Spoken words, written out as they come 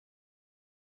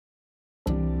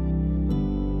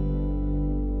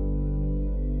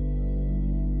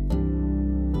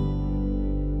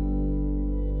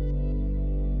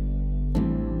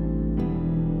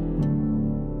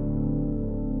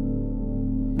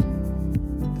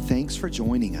Thanks for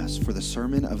joining us for the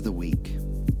Sermon of the Week.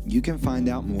 You can find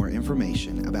out more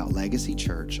information about Legacy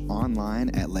Church online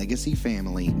at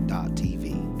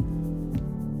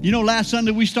legacyfamily.tv. You know, last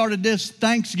Sunday we started this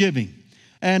Thanksgiving.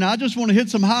 And I just want to hit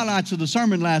some highlights of the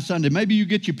sermon last Sunday. Maybe you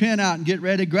get your pen out and get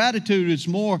ready. Gratitude is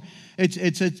more,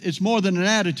 it's more than an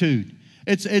attitude.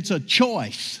 It's a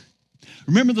choice.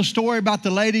 Remember the story about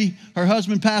the lady, her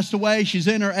husband passed away, she's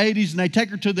in her 80s, and they take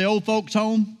her to the old folks'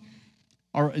 home?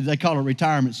 Or they call it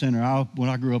retirement center. When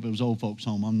I grew up, it was old folks'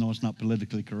 home. I know it's not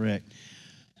politically correct.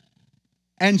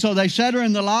 And so they set her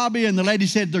in the lobby, and the lady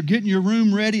said, they're getting your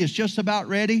room ready. It's just about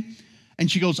ready. And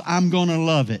she goes, I'm going to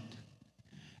love it.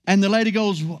 And the lady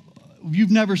goes,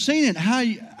 you've never seen it. How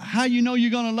you know you're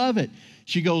going to love it?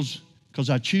 She goes, because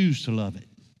I choose to love it.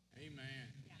 Amen.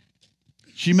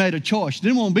 She made a choice.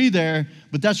 Didn't want to be there,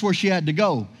 but that's where she had to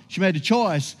go. She made a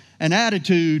choice, an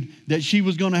attitude that she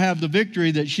was going to have the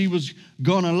victory, that she was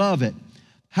going to love it.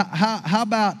 How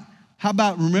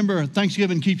about remember,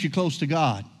 Thanksgiving keeps you close to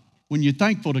God. When you're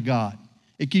thankful to God,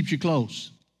 it keeps you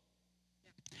close.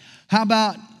 How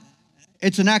about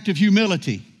it's an act of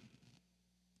humility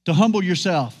to humble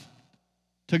yourself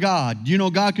to God. You know,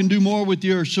 God can do more with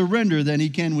your surrender than He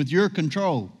can with your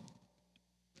control.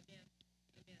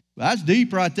 That's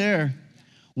deep right there.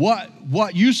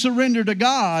 What you surrender to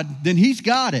God, then He's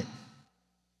got it.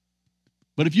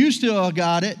 But if you still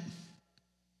got it,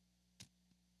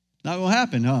 not going to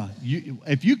happen, huh?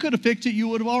 If you could have fixed it, you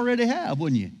would have already have,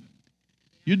 wouldn't you?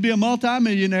 You'd be a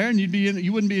multimillionaire and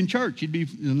you wouldn't be in church. You'd be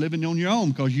living on your own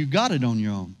because you got it on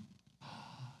your own.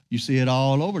 You see it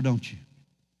all over, don't you?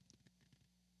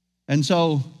 And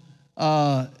so,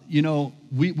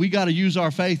 we got to use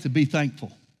our faith to be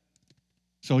thankful.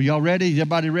 So y'all ready?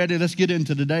 Everybody ready? Let's get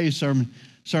into today's sermon.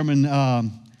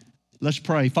 Let's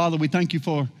pray. Father, we thank you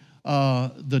for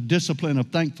the discipline of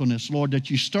thankfulness, Lord, that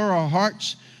you stir our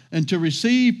hearts and to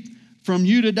receive from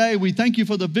you today. We thank you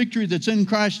for the victory that's in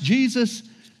Christ Jesus.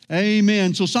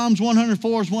 Amen. So Psalms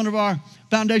 104 is one of our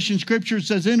foundation scriptures. It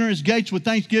says, enter his gates with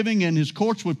thanksgiving and his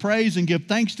courts with praise, and give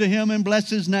thanks to him and bless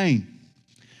his name.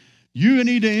 You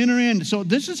need to enter in. So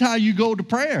this is how you go to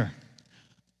prayer.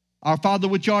 Our Father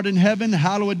which art in heaven,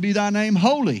 hallowed be thy name.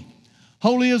 Holy.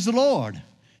 Holy is the Lord.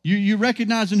 You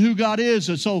recognizing who God is.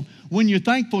 And so when you're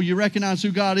thankful, you recognize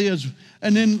who God is.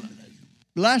 And then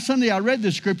last Sunday I read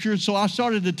this scripture, so I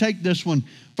started to take this one.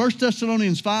 1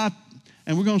 Thessalonians 5,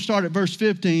 and we're going to start at verse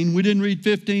 15. We didn't read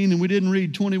 15 and we didn't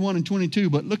read 21 and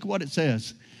 22, but look at what it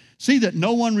says. See that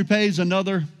no one repays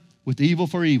another with evil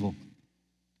for evil,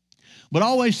 but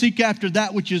always seek after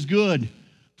that which is good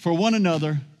for one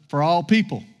another, for all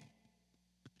people.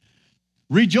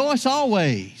 Rejoice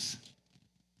always.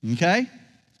 Okay?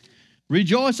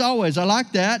 Rejoice always. I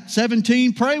like that.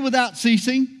 17, pray without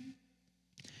ceasing.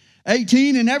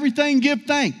 18, in everything give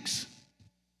thanks.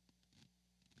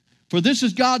 For this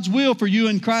is God's will for you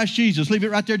in Christ Jesus. Leave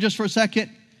it right there just for a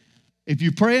second. If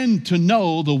you're praying to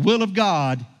know the will of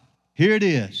God, here it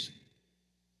is.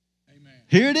 Amen.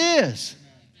 Here it is.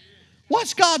 Amen.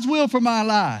 What's God's will for my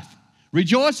life?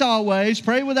 Rejoice always,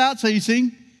 pray without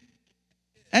ceasing,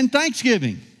 and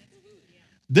thanksgiving.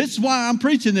 This is why I'm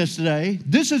preaching this today.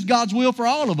 This is God's will for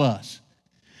all of us.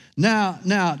 Now,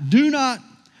 do not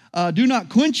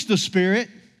quench the Spirit,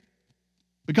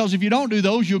 because if you don't do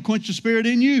those, you'll quench the Spirit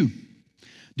in you.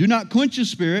 Do not quench the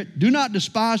Spirit. Do not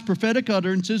despise prophetic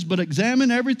utterances, but examine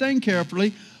everything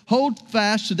carefully. Hold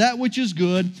fast to that which is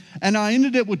good. And I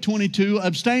ended it with 22.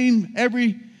 Abstain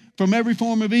from every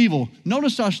form of evil.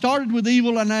 Notice I started with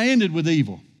evil and I ended with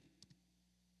evil,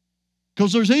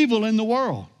 because there's evil in the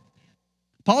world.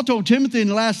 Paul told Timothy in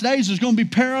the last days there's going to be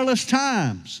perilous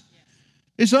times.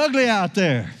 It's ugly out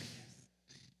there.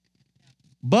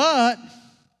 But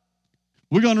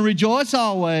we're going to rejoice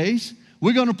always.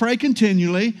 We're going to pray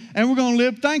continually. And we're going to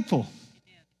live thankful.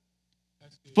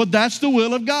 But that's the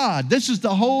will of God. This is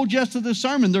the whole gist of this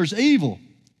sermon. There's evil.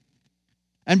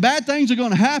 And bad things are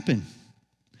going to happen.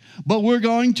 But we're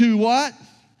going to what?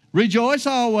 Rejoice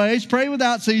always, pray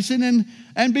without ceasing,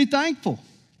 and be thankful.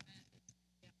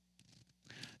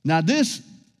 Now this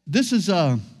is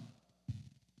a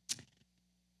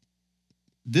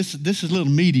little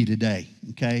meaty today,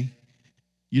 okay?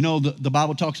 You know, the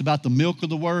Bible talks about the milk of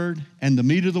the word and the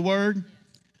meat of the word.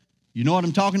 You know what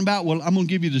I'm talking about? Well, I'm going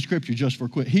to give you the scripture just for a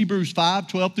quick. Hebrews 5,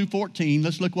 12 through 14.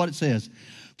 Let's look what it says.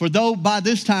 For though by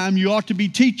this time you ought to be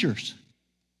teachers,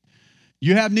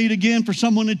 you have need again for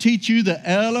someone to teach you the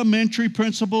elementary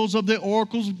principles of the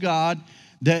oracles of God,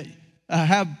 that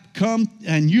have come,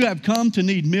 and you have come to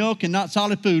need milk and not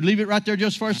solid food. Leave it right there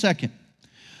just for a second.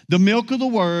 The milk of the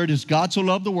word is God so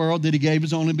loved the world that he gave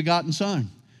his only begotten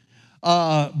son.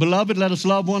 Beloved, let us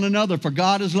love one another, for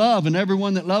God is love, and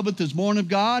everyone that loveth is born of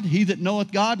God. He that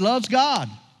knoweth God loves God.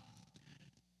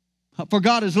 For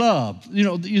God is love. You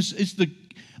know, it's the,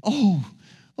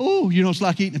 you know, it's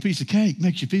like eating a piece of cake.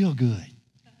 Makes you feel good.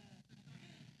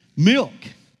 Milk.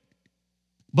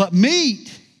 But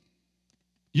meat,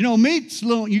 you know, meat's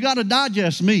little, you got to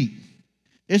digest meat.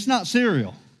 It's not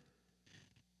cereal.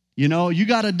 You know, you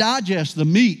got to digest the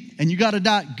meat, and you got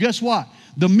to guess what?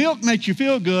 The milk makes you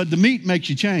feel good. The meat makes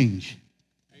you change.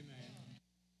 Amen.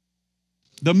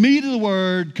 The meat of the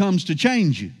word comes to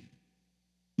change you.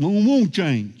 We won't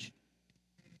change.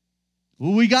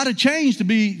 Well, we got to change to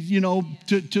be, you know,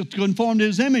 to conform to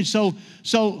His image. So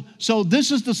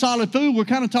this is the solid food. We're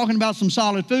kind of talking about some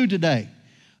solid food today.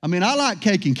 I mean, I like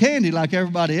cake and candy like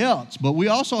everybody else, but we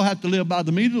also have to live by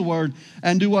the meat of the word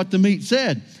and do what the meat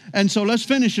said. And so let's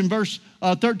finish in verse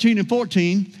 13 and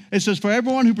 14. It says, for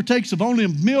everyone who partakes of only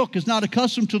milk is not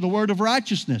accustomed to the word of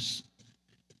righteousness,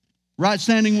 right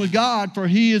standing with God, for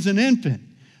he is an infant.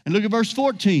 And look at verse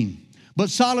 14.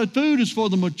 But solid food is for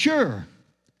the mature,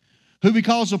 who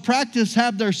because of practice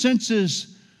have their senses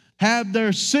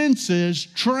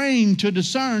trained to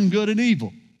discern good and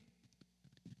evil.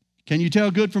 Can you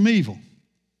tell good from evil?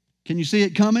 Can you see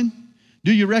it coming?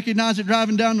 Do you recognize it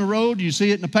driving down the road? Do you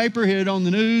see it in the paper, hear it on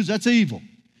the news? That's evil.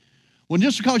 Well,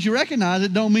 just because you recognize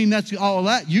it don't mean that's all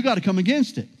that. You got to come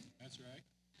against it. That's right.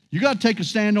 You got to take a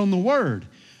stand on the word.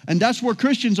 And that's where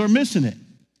Christians are missing it.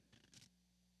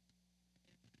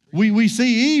 We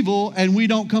see evil and we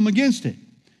don't come against it.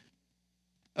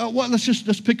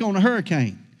 Let's pick on a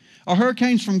hurricane. Are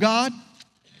hurricanes from God?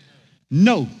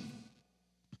 No.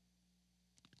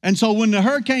 And so when the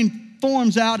hurricane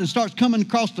forms out and starts coming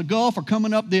across the Gulf or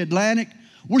coming up the Atlantic,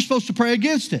 we're supposed to pray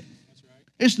against it. That's right.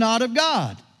 It's not of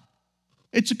God.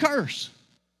 It's a curse.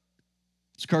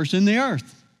 It's a curse in the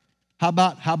earth. How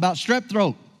about strep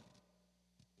throat?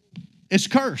 It's a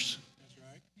curse. That's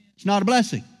right. It's not a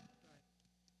blessing.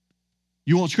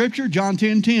 You want scripture? John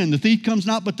 10:10. The thief comes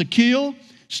not but to kill,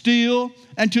 steal,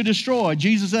 and to destroy.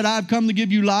 Jesus said, I've come to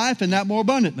give you life and that more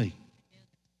abundantly.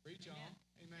 Preach on.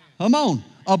 Amen. Come on.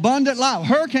 Abundant life.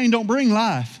 Hurricane don't bring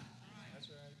life. That's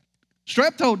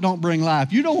right. Strep throat don't bring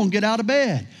life. You don't want to get out of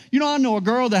bed. You know, I know a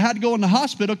girl that had to go in the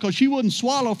hospital because she wouldn't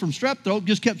swallow from strep throat,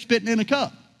 just kept spitting in a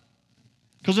cup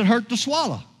because it hurt to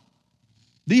swallow.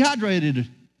 Dehydrated.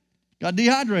 Got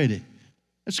dehydrated.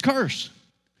 It's a curse.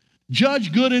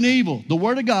 Judge good and evil. The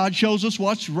Word of God shows us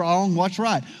what's wrong, what's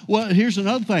right. Well, here's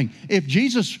another thing. If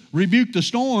Jesus rebuked the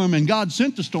storm and God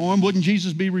sent the storm, wouldn't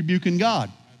Jesus be rebuking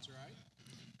God?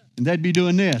 And they'd be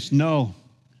doing this. No,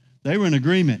 they were in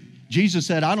agreement. Jesus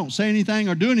said, I don't say anything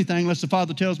or do anything unless the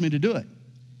Father tells me to do it.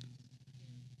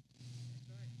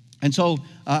 And so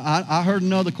I heard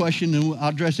another question, and I'll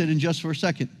address it in just for a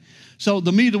second. So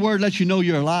the meat of the word lets you know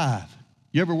you're alive.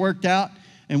 You ever worked out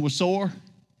and was sore?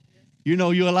 You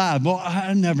know you're alive. Well,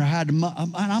 I never had,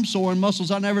 I'm sore in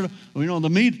muscles. I never, you know, the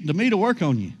meat will work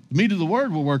on you. The meat of the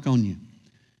word will work on you.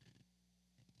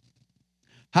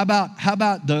 How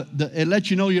about it lets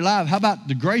you know you're alive? How about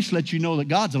the grace lets you know that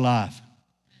God's alive?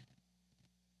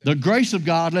 The grace of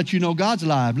God lets you know God's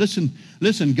alive.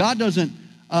 Listen, God doesn't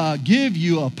give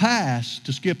you a pass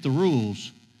to skip the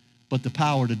rules, but the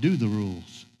power to do the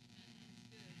rules.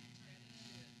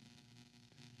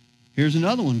 Here's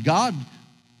another one. God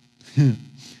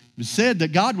said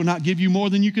that God will not give you more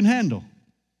than you can handle.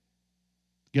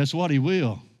 Guess what? He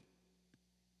will.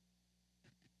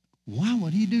 Why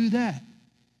would He do that?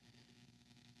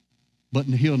 But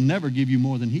He'll never give you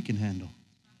more than He can handle.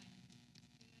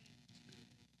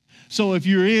 So if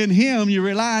you're in Him, you're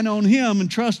relying on Him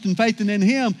and trusting, faithing in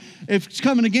Him. If it's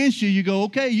coming against you, you go,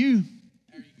 okay, there you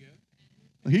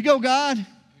go. Here you go, God. Amen.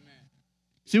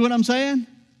 See what I'm saying?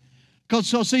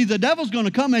 See, the devil's going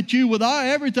to come at you with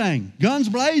everything, guns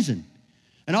blazing.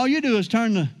 And all you do is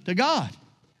turn to God.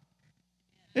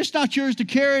 It's not yours to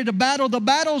carry the battle. The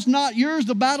battle's not yours.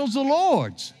 The battle's the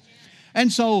Lord's. And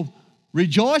so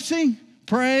rejoicing,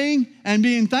 praying, and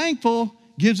being thankful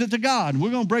gives it to God.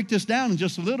 We're going to break this down in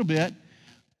just a little bit.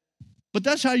 But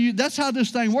that's how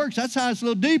this thing works. That's how it's a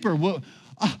little deeper. Well,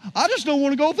 I just don't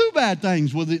want to go through bad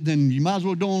things with it. Then you might as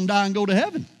well don't die and go to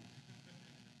heaven.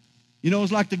 You know,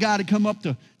 it's like the guy that come up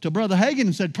to Brother Hagin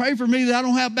and said, pray for me that I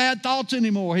don't have bad thoughts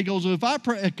anymore. He goes, well, if I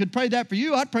could pray that for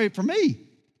you, I'd pray it for me.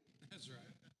 That's right.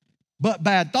 But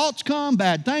bad thoughts come,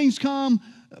 bad things come.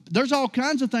 There's all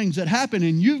kinds of things that happen,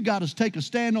 and you've got to take a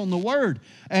stand on the Word.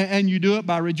 And you do it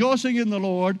by rejoicing in the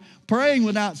Lord, praying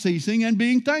without ceasing, and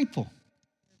being thankful.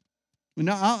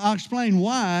 Now, I'll explain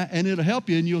why, and it'll help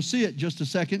you, and you'll see it in just a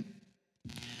second.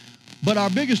 But our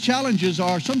biggest challenges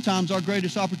are sometimes our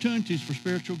greatest opportunities for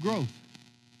spiritual growth.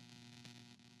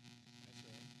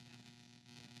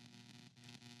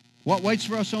 What waits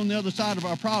for us on the other side of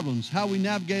our problems, how we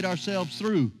navigate ourselves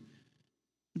through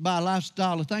by a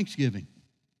lifestyle of thanksgiving.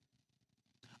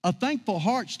 A thankful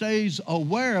heart stays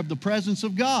aware of the presence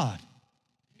of God,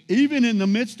 even in the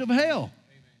midst of hell.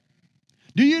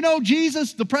 Do you know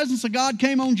Jesus, the presence of God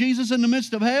came on Jesus in the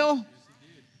midst of hell?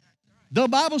 The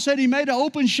Bible said he made an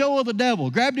open show of the devil,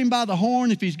 grabbed him by the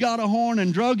horn, if he's got a horn,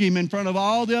 and drug him in front of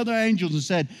all the other angels and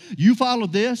said, you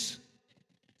followed this?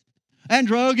 And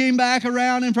drug him back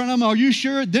around in front of them. Are you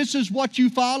sure this is what you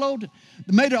followed?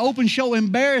 Made an open show,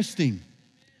 embarrassed him.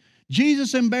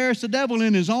 Jesus embarrassed the devil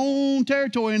in his own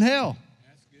territory in hell.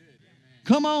 That's good.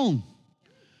 Come on.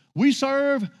 We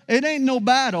serve, it ain't no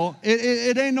battle.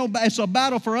 It's a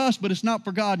battle for us, but it's not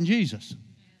for God and Jesus.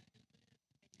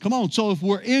 Come on. So if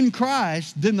we're in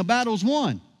Christ, then the battle's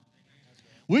won.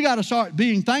 We got to start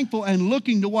being thankful and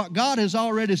looking to what God has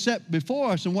already set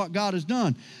before us and what God has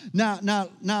done. Now,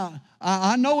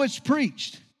 I know it's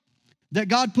preached that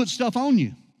God puts stuff on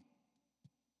you,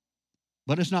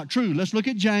 but it's not true. Let's look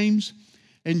at James.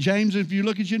 And James, if you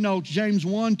look at your notes, James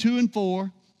 1, 2, and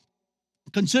 4.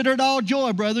 Consider it all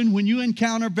joy, brethren, when you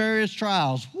encounter various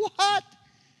trials. What?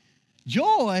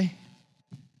 Joy?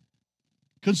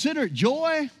 Consider it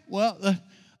joy? Well,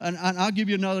 and I'll give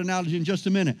you another analogy in just a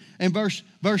minute. In verse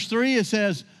 3, it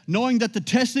says, knowing that the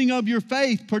testing of your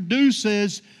faith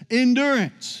produces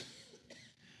endurance.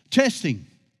 Testing.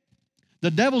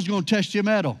 The devil's going to test your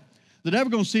mettle. The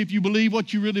devil's going to see if you believe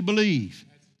what you really believe.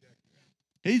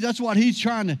 That's what he's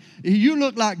trying to. You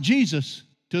look like Jesus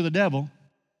to the devil.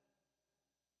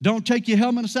 Don't take your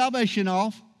helmet of salvation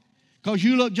off because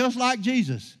you look just like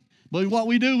Jesus. But what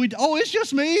we do, it's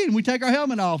just me, and we take our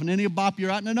helmet off, and then he'll bop you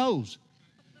right in the nose.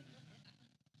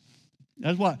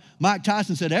 That's what Mike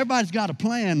Tyson said. Everybody's got a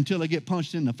plan until they get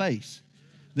punched in the face.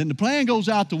 Then the plan goes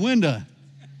out the window.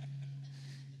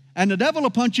 And the devil will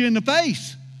punch you in the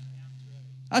face.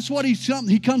 That's what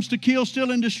he comes to kill,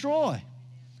 steal, and destroy.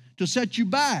 To set you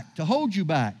back, to hold you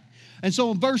back. And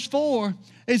so in verse 4,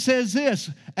 it says this,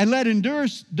 and let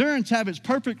endurance have its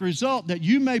perfect result, that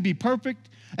you may be perfect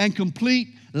and complete,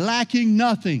 lacking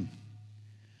nothing.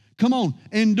 Come on,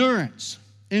 endurance.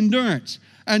 And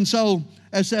so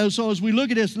as we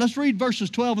look at this, let's read verses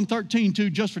 12 and 13 too,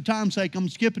 just for time's sake. I'm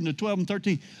skipping to 12 and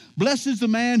 13. Blessed is the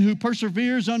man who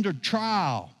perseveres under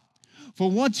trial. For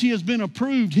once he has been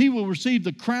approved, he will receive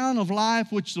the crown of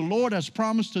life which the Lord has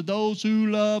promised to those who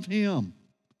love him.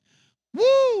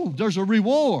 Woo! There's a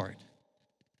reward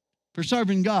for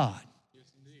serving God.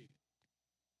 Yes, indeed.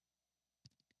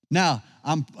 Now,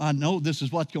 I know this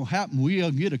is what's going to happen.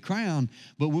 We'll get a crown,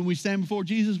 but when we stand before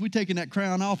Jesus, we're taking that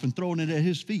crown off and throwing it at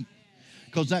his feet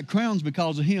because that crown's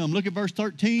because of him. Look at verse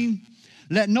 13.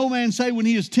 Let no man say when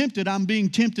he is tempted, I'm being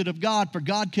tempted of God, for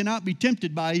God cannot be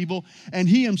tempted by evil, and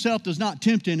he himself does not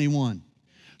tempt anyone.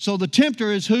 So the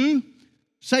tempter is who?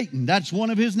 Satan. That's one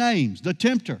of his names, the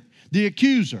tempter, the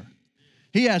accuser.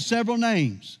 He has several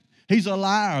names. He's a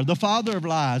liar, the father of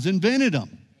lies, invented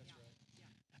them.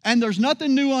 And there's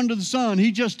nothing new under the sun.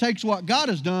 He just takes what God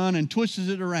has done and twists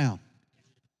it around.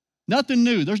 Nothing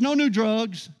new. There's no new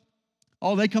drugs.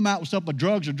 Oh, they come out with stuff, but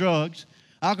drugs are drugs.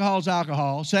 Alcohol is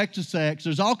alcohol. Sex is sex.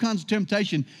 There's all kinds of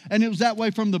temptation. And it was that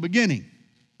way from the beginning.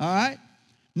 All right?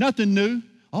 Nothing new.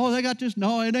 Oh, they got this.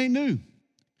 No, it ain't new.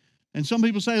 And some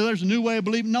people say there's a new way of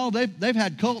believing. No, they've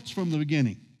had cults from the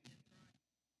beginning.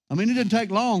 I mean, it didn't take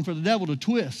long for the devil to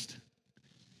twist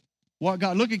what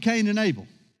God. Look at Cain and Abel.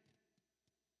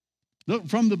 Look,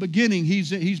 from the beginning,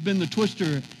 he's been the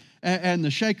twister and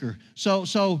the shaker.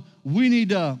 So we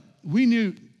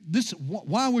knew this.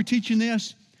 Why we're teaching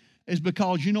this is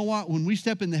because you know what? When we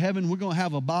step into heaven, we're going to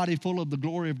have a body full of the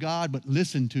glory of God. But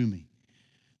listen to me.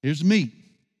 Here's meat.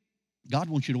 God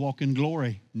wants you to walk in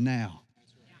glory now.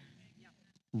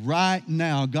 Right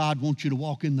now, God wants you to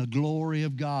walk in the glory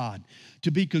of God,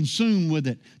 to be consumed with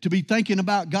it, to be thinking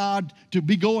about God, to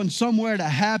be going somewhere to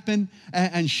happen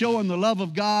and showing the love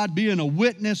of God, being a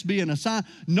witness, being a sign,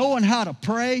 knowing how to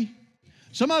pray.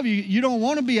 Some of you don't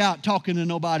want to be out talking to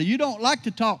nobody. You don't like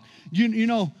to talk.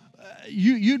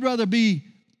 You'd rather be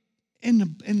in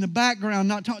the background,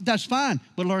 not talk. That's fine,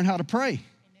 but learn how to pray.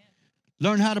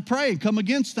 Learn how to pray and come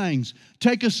against things.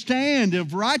 Take a stand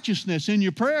of righteousness in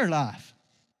your prayer life.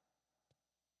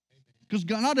 Because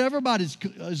not everybody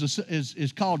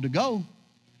is called to go.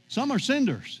 Some are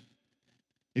senders.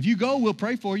 If you go, we'll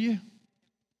pray for you.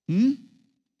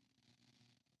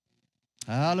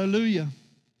 Hallelujah.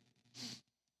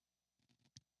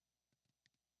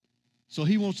 So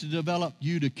he wants to develop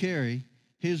you to carry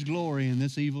His glory in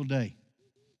this evil day.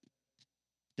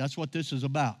 That's what this is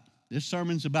about. This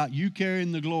sermon's about you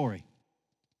carrying the glory.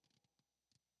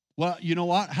 Well, you know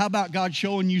what? How about God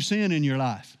showing you sin in your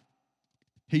life?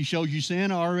 He shows you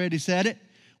sin. I already said it.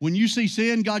 When you see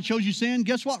sin, God shows you sin,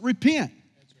 guess what? Repent.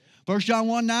 1 John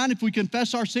 1:9, if we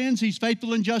confess our sins, He's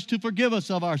faithful and just to forgive us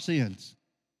of our sins.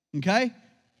 Okay?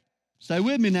 Stay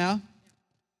with me now.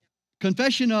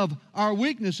 Confession of our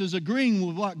weakness is agreeing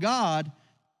with what God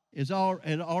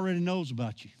already knows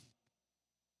about you.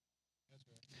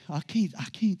 I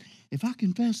can't. If I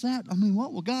confess that, I mean,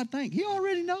 what will God think? He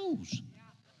already knows.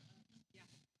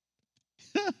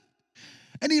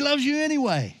 And He loves you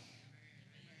anyway.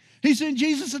 He sent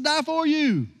Jesus to die for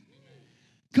you.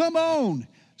 Come on.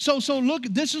 So look,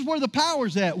 this is where the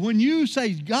power's at. When you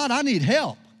say, God, I need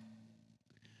help,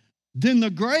 then the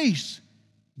grace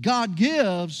God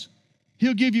gives,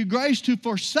 He'll give you grace to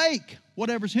forsake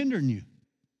whatever's hindering you.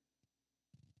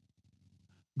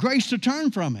 Grace to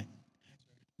turn from it.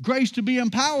 Grace to be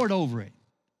empowered over it.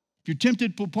 If you're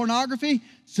tempted for pornography,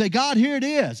 say, God, here it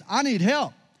is. I need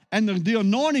help. And the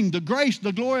anointing, the grace,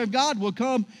 the glory of God will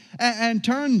come and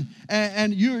turn,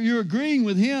 and you're agreeing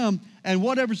with Him, and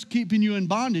whatever's keeping you in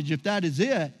bondage, if that is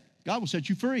it, God will set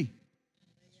you free.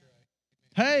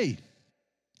 Hey,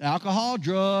 alcohol,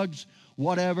 drugs,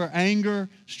 whatever, anger,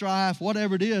 strife,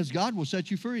 whatever it is, God will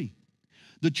set you free.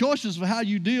 The choices of how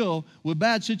you deal with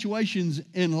bad situations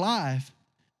in life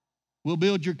will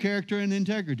build your character and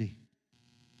integrity.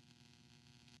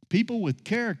 People with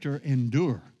character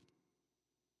endure.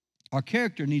 Our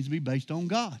character needs to be based on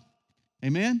God.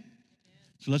 Amen?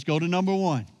 So let's go to number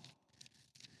one.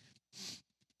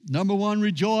 Number one,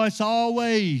 rejoice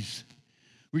always.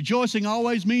 Rejoicing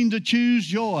always means to choose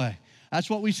joy. That's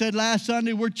what we said last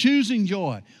Sunday. We're choosing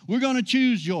joy. We're going to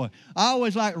choose joy. I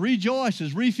always like rejoice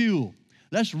is refuel.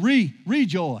 Let's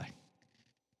rejoy.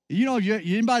 You know,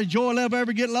 anybody joy level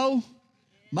ever get low?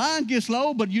 Mine gets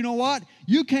low, but you know what?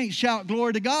 You can't shout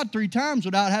glory to God 3 times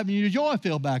without having your joy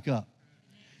fill back up.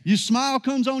 Your smile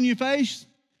comes on your face.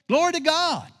 Glory to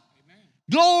God. Amen.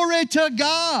 Glory to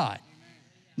God. Amen.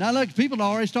 Now look, people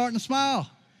are already starting to smile.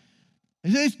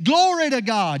 It's glory to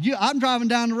God. I'm driving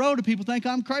down the road and people think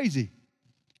I'm crazy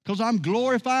because I'm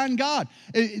glorifying God.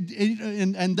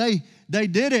 And they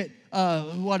did it.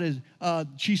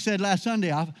 She said last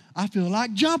Sunday, I feel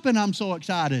like jumping. I'm so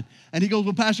excited. And he goes,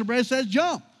 well, Pastor Brett says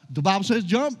jump. The Bible says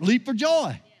jump, leap for joy.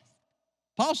 Yes.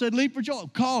 Paul said leap for joy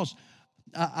because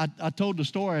I told the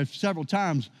story several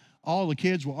times. All the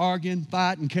kids were arguing,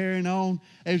 fighting, carrying on.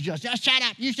 It was just shut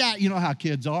up, you shut up. You know how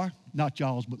kids are. Not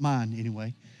y'all's, but mine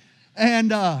anyway.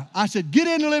 And I said, get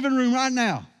in the living room right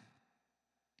now.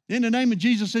 In the name of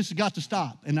Jesus, this has got to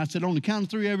stop. And I said, on the count of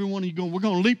 3, every one of you we're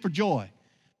going to leap for joy.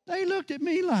 They looked at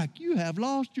me like, you have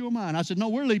lost your mind. I said, no,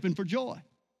 we're leaping for joy.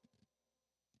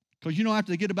 Because you know,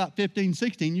 after they get about 15,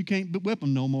 16, you can't whip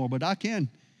them no more, but I can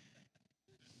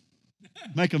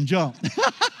make them jump.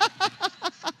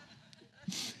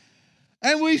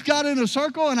 And we got in a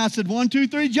circle, and I said, 1, 2,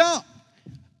 3, jump.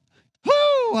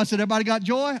 Whoo! I said, everybody got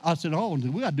joy? I said, oh,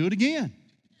 we got to do it again.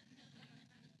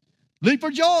 Leap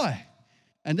for joy.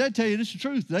 And they'd tell you this is the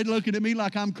truth. They're looking at me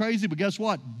like I'm crazy, but guess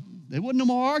what? There wasn't no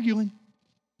more arguing.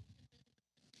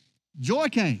 Joy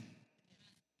came.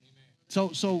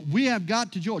 So we have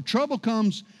got to joy. Trouble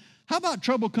comes. How about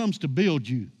trouble comes to build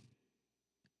you?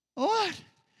 What?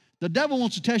 The devil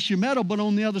wants to test your mettle, but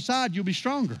on the other side, you'll be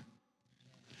stronger.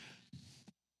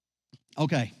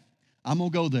 Okay, I'm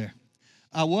going to go there.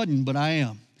 I wasn't, but I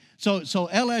am. So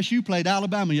LSU played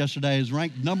Alabama yesterday. Is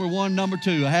ranked number 1, number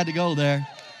 2. I had to go there.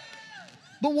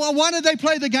 But why did they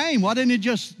play the game? Why didn't it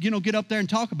just, get up there and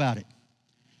talk about it?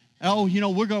 Oh,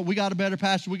 we got a better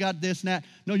pastor. We got this and that.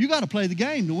 No, you got to play the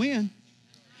game to win.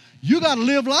 You got to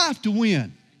live life to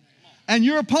win. And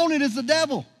your opponent is the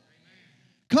devil.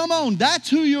 Come on, that's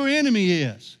who your enemy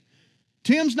is.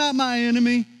 Tim's not my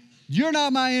enemy. You're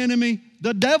not my enemy.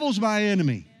 The devil's my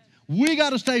enemy. We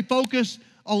got to stay focused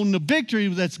on the victory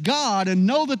that's God and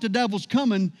know that the devil's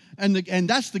coming, and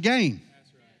that's the game.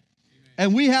 That's right.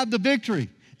 And we have the victory.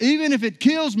 Even if it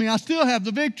kills me, I still have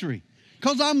the victory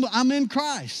because I'm in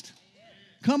Christ.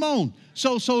 Come on.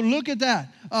 So look at that.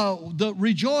 The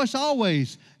rejoice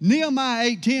always.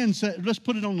 Nehemiah 8:10 said, let's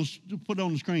put it on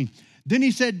the screen. Then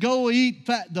he said, go eat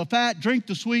the fat, drink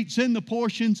the sweet, send the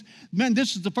portions. Man,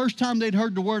 this is the first time they'd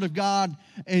heard the word of God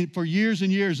for years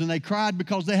and years, and they cried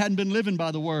because they hadn't been living by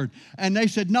the word. And they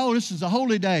said, no, this is a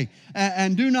holy day,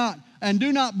 and do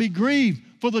not be grieved,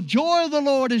 for the joy of the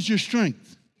Lord is your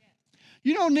strength.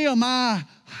 You know, Nehemiah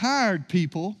hired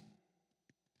people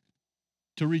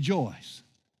to rejoice.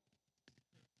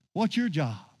 What's your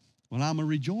job? Well, I'm a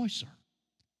rejoicer.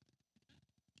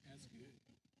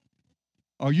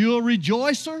 Are you a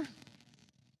rejoicer?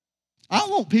 I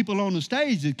want people on the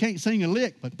stage that can't sing a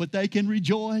lick, but they can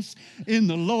rejoice in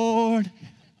the Lord.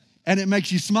 And it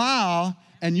makes you smile,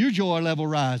 and your joy level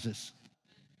rises.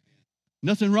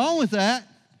 Nothing wrong with that.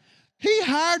 He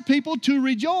hired people to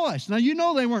rejoice. Now, you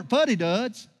know they weren't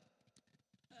fuddy-duds.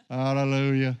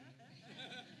 Hallelujah.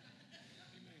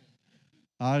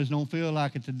 I just don't feel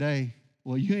like it today.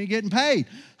 Well, you ain't getting paid.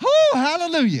 Oh,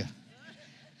 hallelujah.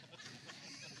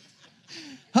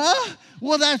 Huh?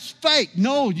 Well, that's fake.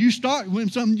 No, you start when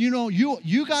some,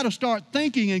 you got to start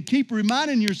thinking and keep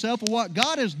reminding yourself of what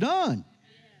God has done.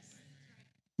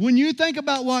 When you think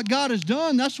about what God has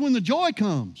done, that's when the joy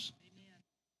comes.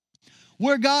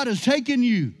 Where God has taken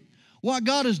you, what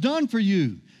God has done for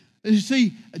you. You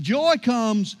see, joy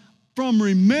comes from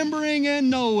remembering and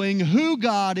knowing who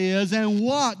God is and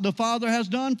what the Father has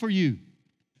done for you.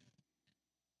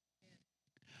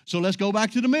 So let's go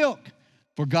back to the milk.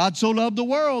 For God so loved the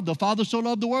world, the Father so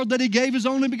loved the world that He gave His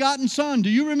only begotten Son. Do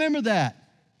you remember that?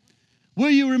 Will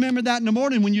you remember that in the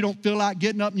morning when you don't feel like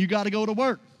getting up and you got to go to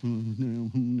work?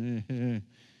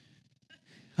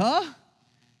 Huh?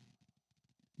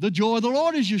 The joy of the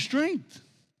Lord is your strength.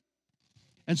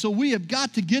 And so we have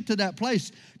got to get to that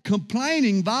place.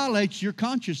 Complaining violates your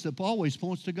conscience that always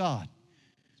points to God.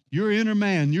 Your inner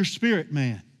man, your spirit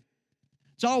man.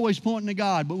 It's always pointing to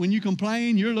God. But when you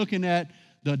complain, you're looking at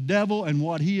the devil and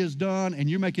what he has done, and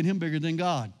you're making him bigger than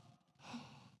God.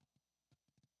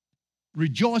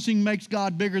 Rejoicing makes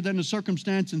God bigger than the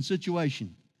circumstance and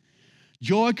situation.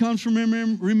 Joy comes from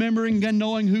remembering and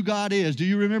knowing who God is. Do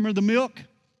you remember the milk?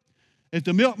 If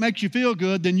the milk makes you feel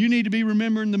good, then you need to be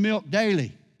remembering the milk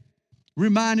daily.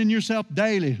 Reminding yourself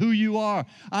daily who you are.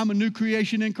 I'm a new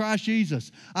creation in Christ Jesus.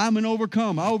 I'm an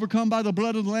overcomer. I overcome by the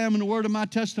blood of the Lamb and the word of my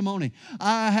testimony.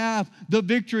 I have the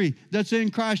victory that's in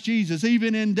Christ Jesus,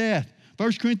 even in death.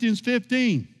 1 Corinthians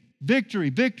 15, victory,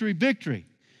 victory, victory.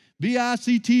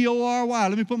 V-I-C-T-O-R-Y.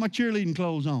 Let me put my cheerleading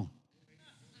clothes on.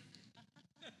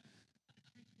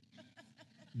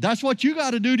 That's what you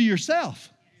got to do to yourself.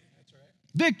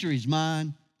 Victory's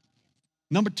mine.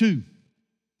 Number 2.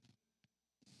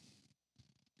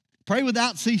 Pray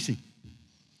without ceasing.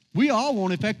 We all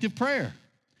want effective prayer.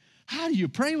 How do you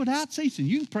pray without ceasing?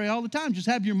 You can pray all the time. Just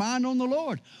have your mind on the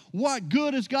Lord. What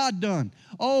good has God done?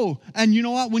 Oh, and you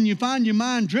know what? When you find your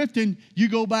mind drifting, you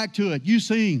go back to it. You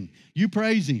sing. You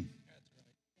praise Him.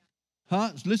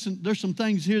 Huh? Listen, there's some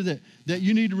things here that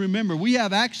you need to remember. We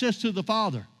have access to the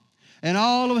Father and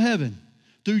all of heaven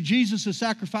through Jesus'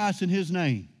 sacrifice in His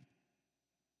name.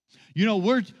 You know,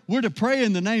 we're to pray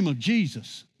in the name of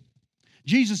Jesus.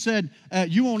 Jesus said,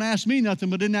 you won't ask me nothing,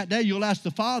 but in that day you'll ask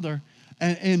the Father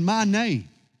in my name.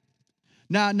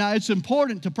 Now it's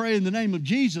important to pray in the name of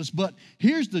Jesus, but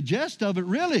here's the gist of it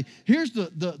really. Here's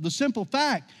the simple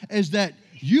fact is that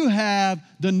you have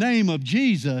the name of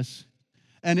Jesus,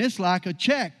 and it's like a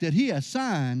check that He has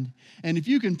signed, and if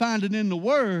you can find it in the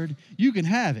Word, you can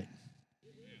have it.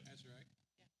 That's right.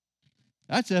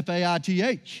 That's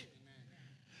F-A-I-T-H.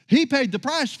 He paid the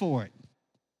price for it.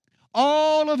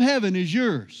 All of heaven is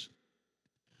yours.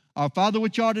 Our Father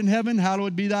which art in heaven,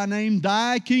 hallowed be thy name.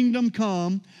 Thy kingdom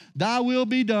come, thy will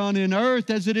be done in earth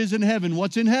as it is in heaven.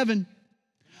 What's in heaven?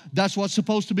 That's what's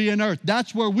supposed to be in earth.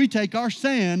 That's where we take our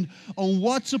stand on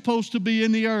what's supposed to be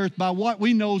in the earth by what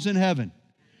we know is in heaven.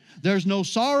 There's no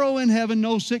sorrow in heaven,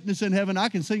 no sickness in heaven. I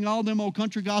can sing all them old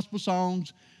country gospel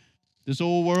songs. This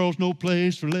old world's no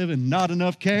place for living. Not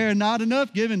enough care, not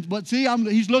enough giving. But see,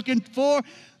 He's looking for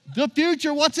the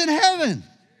future. What's in heaven?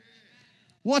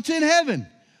 What's in heaven?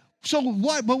 So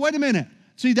what? But wait a minute.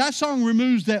 See, that song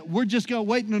removes that we're just going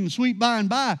waiting on the sweet by and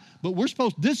by. But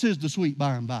this is the sweet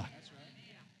by and by.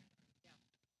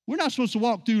 We're not supposed to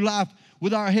walk through life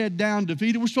with our head down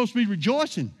defeated. We're supposed to be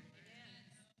rejoicing.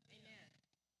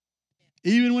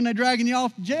 Even when they're dragging you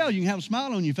off to jail, you can have a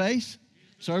smile on your face,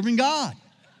 serving God.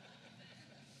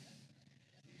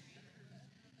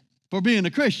 For being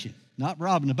a Christian, not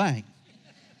robbing a bank.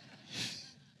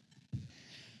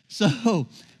 So,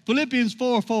 Philippians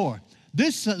 4:4.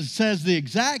 This says the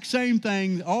exact same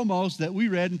thing almost that we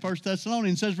read in 1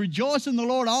 Thessalonians. It says, rejoice in the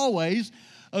Lord always.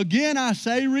 Again, I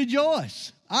say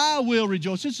rejoice. I will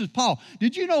rejoice. This is Paul.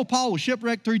 Did you know Paul was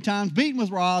shipwrecked 3 times, beaten with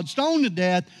rods, stoned to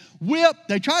death, whipped?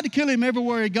 They tried to kill him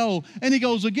everywhere he go. And he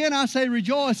goes, again, I say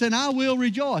rejoice, and I will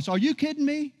rejoice. Are you kidding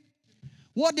me?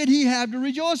 What did he have to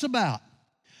rejoice about?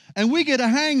 And we get a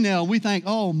hangnail. We think,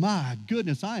 oh, my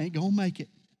goodness, I ain't going to make it.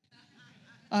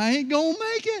 I ain't going to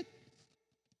make it.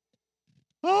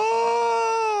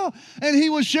 Oh, and he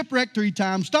was shipwrecked 3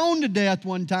 times, stoned to death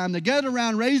 1 time. They gathered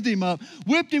around, raised him up,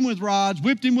 whipped him with rods,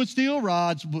 whipped him with steel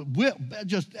rods,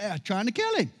 just trying to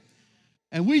kill him.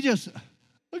 And we just,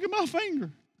 look at my finger.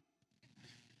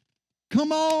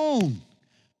 Come on.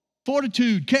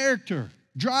 Fortitude, character,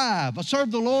 drive. I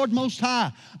serve the Lord Most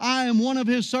High. I am one of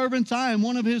His servants. I am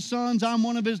one of His sons. I'm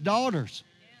one of His daughters.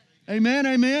 Amen,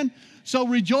 amen. So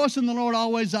rejoice in the Lord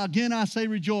always. Again, I say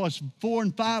rejoice. 4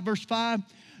 and 5, verse 5.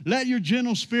 Let your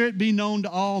gentle spirit be known to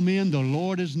all men. The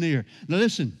Lord is near. Now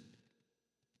listen,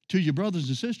 to your brothers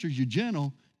and sisters, you're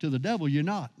gentle. To the devil, you're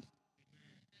not.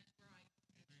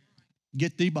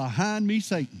 Get thee behind me,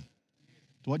 Satan.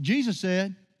 That's what Jesus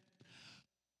said.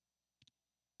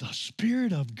 The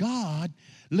Spirit of God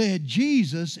led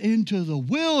Jesus into the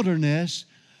wilderness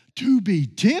to be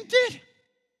tempted,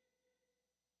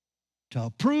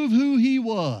 to prove who He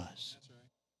was.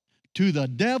 To the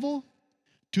devil,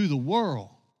 to the world.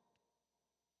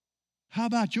 How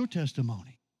about your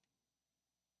testimony?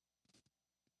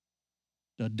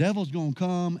 The devil's going to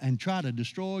come and try to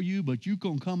destroy you, but you're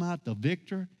going to come out the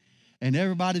victor, and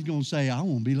everybody's going to say, I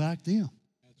want to be like them.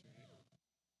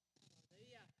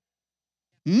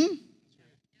 You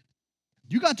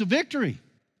got the victory.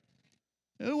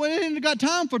 We ain't got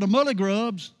time for the mully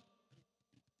grubs.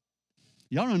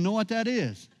 Y'all don't know what that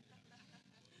is.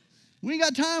 We ain't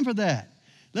got time for that.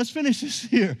 Let's finish this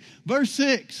here. Verse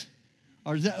 6.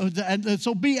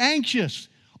 So be anxious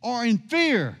or in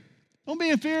fear. Don't be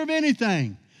in fear of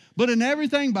anything. But in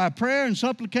everything by prayer and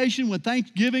supplication with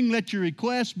thanksgiving, let your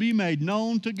requests be made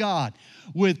known to God.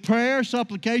 With prayer,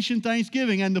 supplication,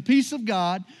 thanksgiving, and the peace of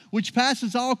God, which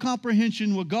passes all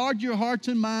comprehension, will guard your hearts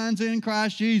and minds in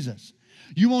Christ Jesus.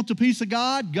 You want the peace of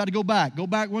God? You got to go back. Go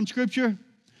back one scripture.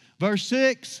 Verse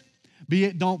 6.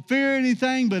 Don't fear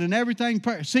anything, but in everything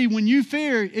prayer. See, when you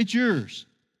fear, it's yours.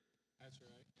 That's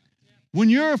right. When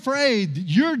you're afraid,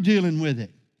 you're dealing with it.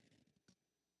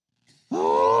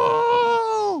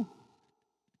 Oh,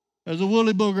 there's a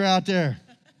woolly booger out there.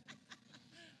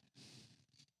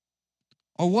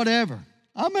 Or whatever.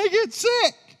 I may get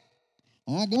sick.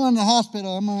 When I go in the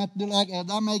hospital, I'm going to have to do like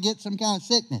I may get some kind of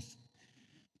sickness.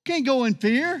 Can't go in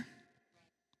fear.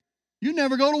 You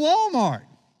never go to Walmart.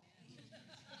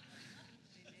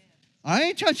 I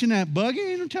ain't touching that buggy.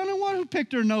 Ain't no telling what who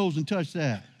picked their nose and touched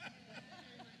that.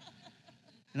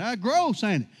 And that's gross,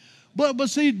 ain't it? But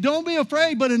see, don't be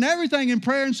afraid, but in everything, in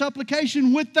prayer and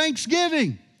supplication with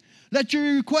thanksgiving. Let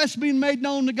your requests be made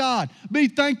known to God. Be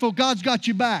thankful God's got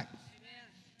you back.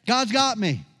 God's got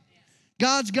me.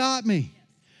 God's got me.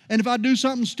 And if I do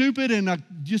something stupid and I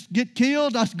just get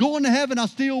killed, I go into heaven, I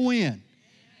still win.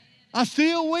 I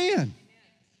still win.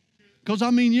 Because,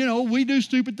 we do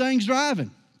stupid things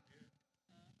driving.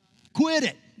 Quit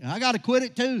it. I got to quit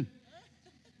it too.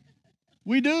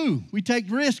 We do. We take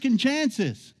risks and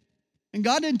chances. And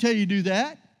God didn't tell you to do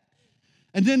that.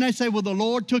 And then they say, well, the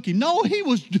Lord took him. No, he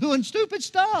was doing stupid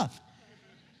stuff.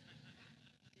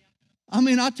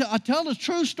 I tell the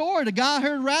true story. The guy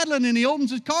heard rattling and he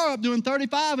opens his car up doing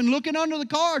 35 and looking under the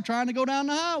car trying to go down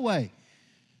the highway.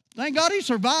 Thank God he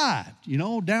survived,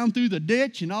 down through the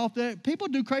ditch and off there. People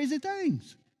do crazy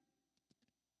things.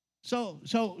 So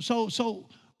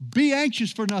be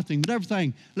anxious for nothing, but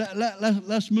everything.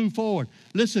 Let's move forward.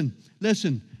 Listen.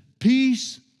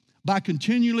 Peace by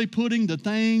continually putting the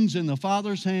things in the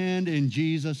Father's hand in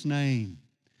Jesus' name.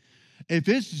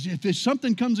 If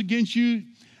something comes against you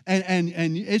and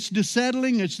it's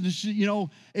dissettling,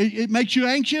 it makes you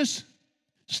anxious,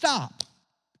 stop.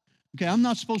 Okay, I'm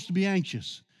not supposed to be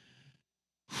anxious.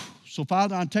 So,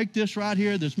 Father, I take this right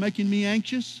here that's making me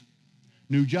anxious.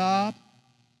 New job.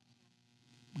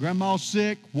 Grandma's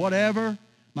sick, whatever.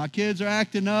 My kids are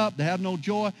acting up. They have no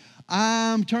joy.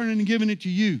 I'm turning and giving it to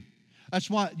you. That's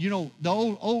why, the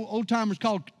old timers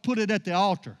called put it at the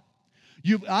altar.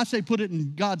 I say put it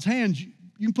in God's hands. You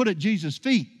can put it at Jesus'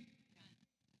 feet.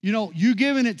 You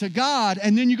giving it to God,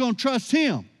 and then you're going to trust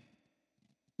Him.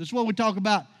 This is what we talk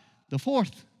about the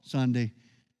fourth Sunday.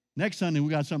 Next Sunday, we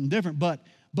got something different.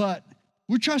 But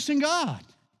we're trusting God.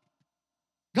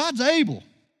 God's able.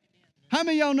 How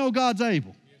many of y'all know God's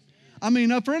able?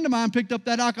 A friend of mine picked up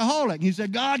that alcoholic, and he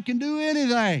said, God can do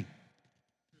anything.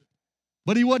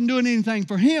 But he wasn't doing anything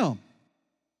for him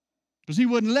because he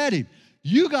wouldn't let him.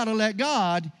 You got to let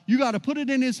God, you got to put it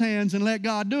in His hands and let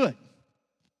God do it.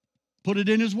 Put it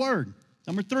in His Word.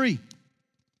 Number 3.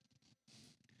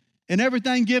 In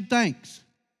everything, give thanks.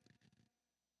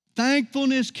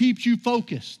 Thankfulness keeps you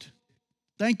focused.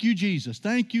 Thank you, Jesus.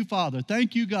 Thank you, Father.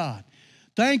 Thank you, God.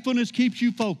 Thankfulness keeps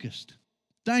you focused.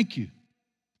 Thank you.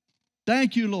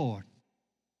 Thank you, Lord.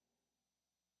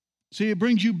 See, it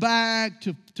brings you back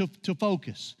to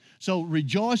focus. So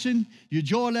rejoicing, your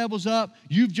joy level's up.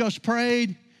 You've just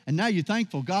prayed, and now you're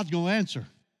thankful. God's going to answer.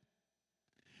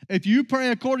 If you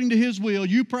pray according to His will,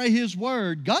 you pray His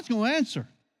word, God's going to answer.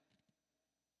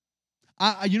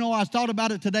 I thought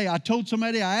about it today. I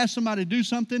asked somebody to do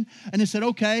something, and they said,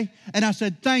 okay. And I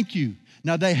said, thank you.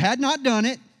 Now, they had not done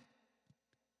it,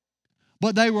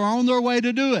 but they were on their way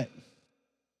to do it.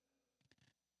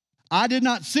 I did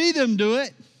not see them do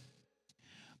it,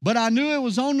 but I knew it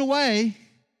was on the way,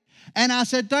 and I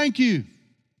said, thank you.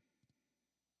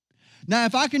 Now,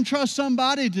 if I can trust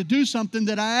somebody to do something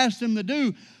that I asked them to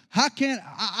do,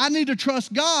 I need to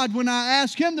trust God when I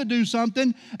ask Him to do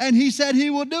something, and He said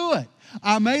He will do it.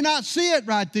 I may not see it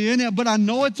right then, but I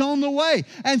know it's on the way.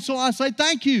 And so I say,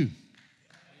 thank you.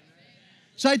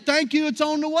 Say, thank you, it's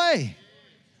on the way.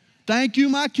 Thank you,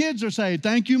 my kids are saved.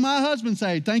 Thank you, my husband's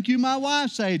saved. Thank you, my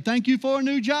wife's saved. Thank you for a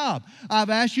new job. I've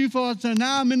asked you for it, so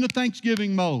now I'm in the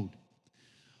Thanksgiving mode.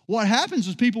 What happens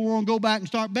is people won't go back and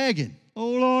start begging.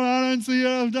 Oh, Lord, I didn't see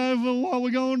it. What are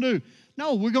we going to do?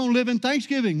 No, we're going to live in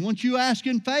Thanksgiving. Once you ask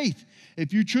in faith,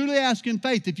 if you truly ask in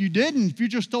faith, if you didn't, if you're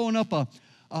just throwing up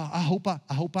I hope I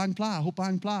can fly, I hope I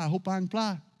can fly, I hope I can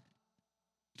fly.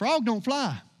 Frog don't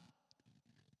fly.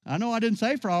 I know I didn't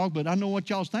say frog, but I know what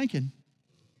y'all's thinking.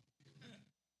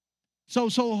 So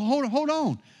hold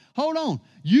on.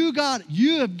 You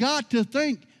have got to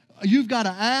think. You've got to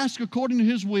ask according to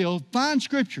His will. Find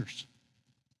scriptures.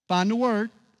 Find the Word.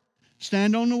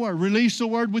 Stand on the Word. Release the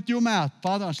Word with your mouth.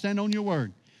 Father, I stand on your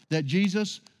Word that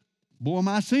Jesus bore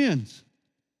my sins.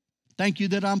 Thank you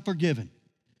that I'm forgiven.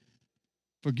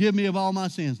 Forgive me of all my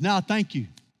sins. Now, thank you.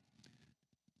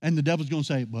 And the devil's going to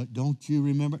say, but don't you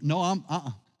remember? No,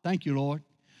 thank you, Lord.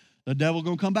 The devil's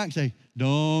going to come back and say,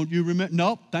 don't you remember?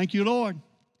 Nope, thank you, Lord.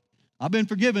 I've been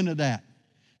forgiven of that.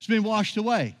 It's been washed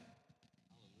away.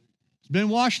 It's been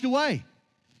washed away.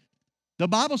 The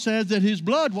Bible says that His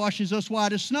blood washes us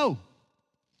white as snow.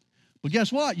 But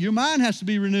guess what? Your mind has to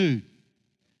be renewed.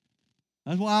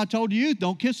 That's why I told you,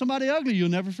 don't kiss somebody ugly. You'll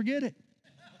never forget it.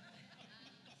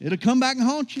 It'll come back and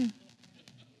haunt you.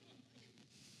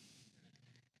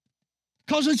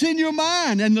 Because it's in your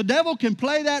mind. And the devil can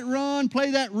play that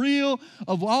reel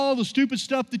of all the stupid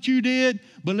stuff that you did.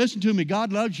 But listen to me,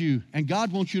 God loves you. And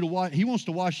God wants you to wash, He wants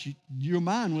to wash your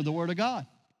mind with the Word of God.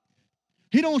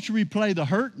 He don't want you to replay the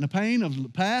hurt and the pain of the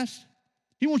past.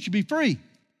 He wants you to be free.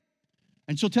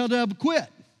 And so tell the devil, quit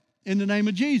in the name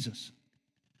of Jesus.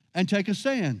 And take a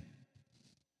stand.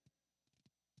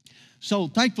 So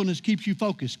thankfulness keeps you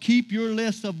focused. Keep your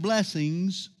list of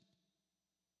blessings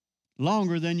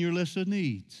longer than your list of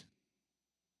needs.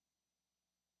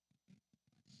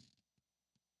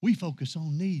 We focus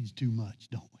on needs too much,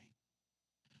 don't we?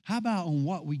 How about on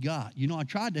what we got? You know, I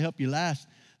tried to help you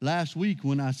last week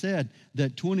when I said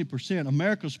that 20%,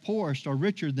 America's poorest are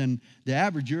richer than the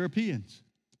average Europeans.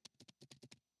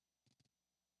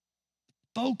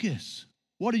 Focus.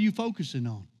 What are you focusing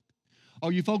on?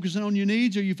 Are you focusing on your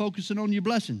needs or are you focusing on your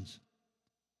blessings?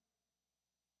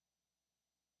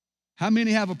 How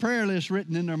many have a prayer list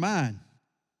written in their mind?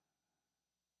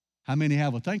 How many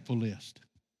have a thankful list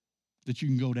that you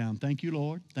can go down? Thank you,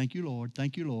 Lord. Thank you, Lord.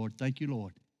 Thank you, Lord. Thank you,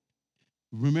 Lord.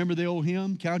 Remember the old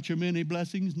hymn, count your many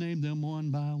blessings, name them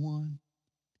one by one.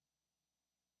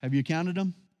 Have you counted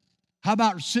them? How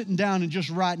about sitting down and just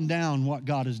writing down what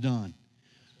God has done?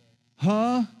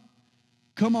 Huh?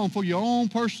 Come on, for your own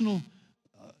personal,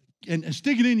 and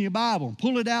stick it in your Bible.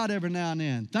 Pull it out every now and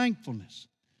then. Thankfulness.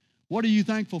 What are you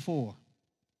thankful for?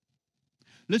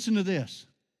 Listen to this.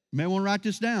 You may want to write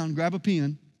this down. Grab a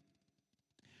pen.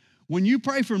 When you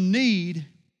pray from need,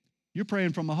 you're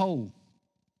praying from a hole.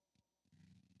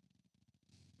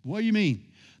 What do you mean?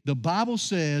 The Bible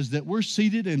says that we're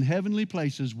seated in heavenly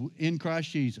places in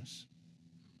Christ Jesus.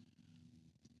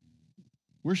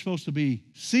 We're supposed to be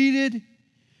seated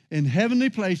in heavenly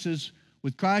places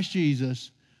with Christ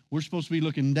Jesus. We're supposed to be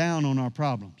looking down on our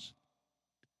problems,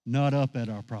 not up at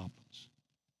our problems.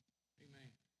 Amen.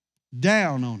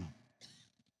 Down on them.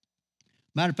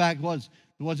 Matter of fact,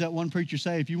 what's that one preacher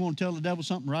say? If you want to tell the devil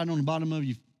something, right on the bottom of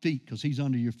your feet, because he's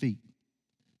under your feet.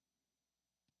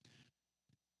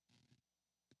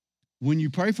 When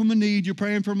you pray from a need, you're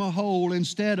praying from a hole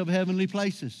instead of heavenly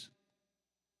places.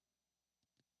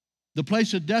 The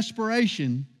place of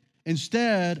desperation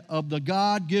instead of the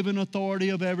God-given authority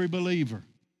of every believer.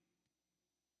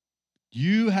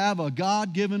 You have a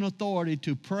God-given authority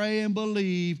to pray and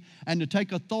believe and to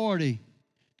take authority.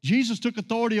 Jesus took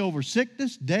authority over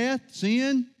sickness, death,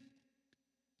 sin.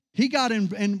 He got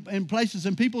in places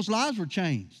and people's lives were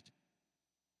changed.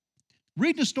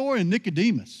 Read the story of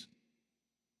Nicodemus.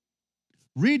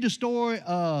 Read the story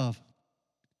of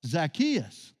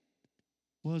Zacchaeus.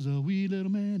 Was a wee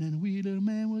little man, and a wee little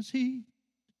man was he.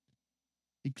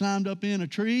 He climbed up in a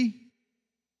tree.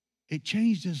 It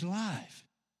changed his life.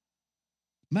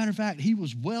 Matter of fact, he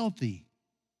was wealthy.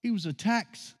 He was a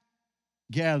tax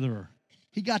gatherer.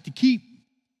 He got to keep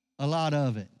a lot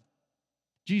of it.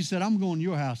 Jesus said, I'm going to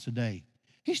your house today.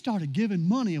 He started giving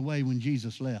money away when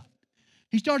Jesus left.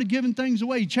 He started giving things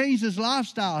away. He changed his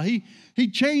lifestyle. He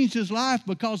changed his life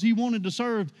because he wanted to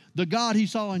serve the God he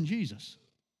saw in Jesus.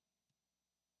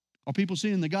 Are people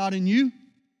seeing the God in you?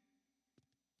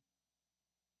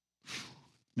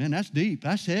 Man, that's deep.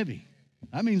 That's heavy.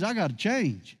 That means I got to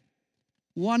change.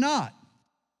 Why not?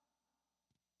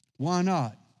 Why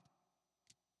not?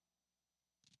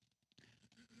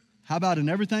 How about in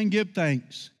everything give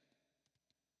thanks?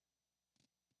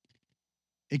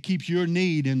 It keeps your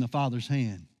need in the Father's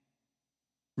hand.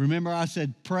 Remember I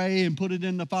said pray and put it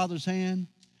in the Father's hand?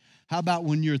 How about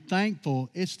when you're thankful,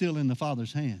 it's still in the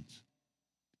Father's hands?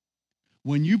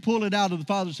 When you pull it out of the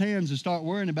Father's hands and start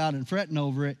worrying about it and fretting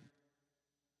over it,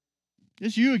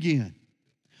 it's you again.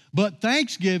 But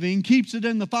thanksgiving keeps it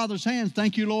in the Father's hands.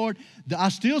 Thank you, Lord. I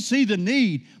still see the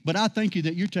need, but I thank you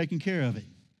that you're taking care of it.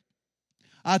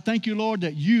 I thank you, Lord,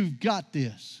 that you've got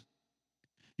this.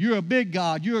 You're a big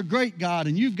God. You're a great God,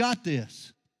 and you've got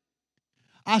this.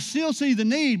 I still see the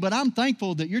need, but I'm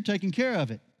thankful that you're taking care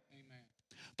of it. Amen.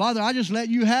 Father, I just let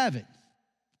you have it.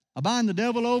 I bind the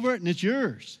devil over it, and it's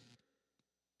yours.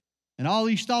 And all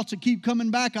these thoughts that keep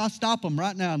coming back, I stop them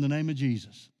right now in the name of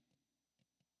Jesus.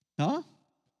 Huh?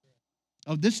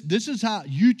 Oh, this is how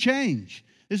you change.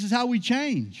 This is how we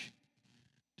change.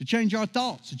 To change our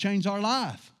thoughts, to change our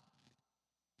life.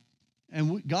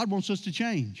 And God wants us to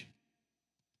change.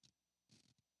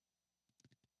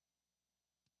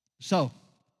 So,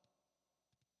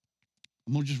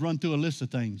 I'm going to just run through a list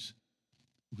of things.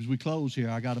 As we close here,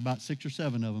 I got about 6 or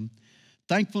 7 of them.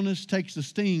 Thankfulness takes the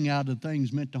sting out of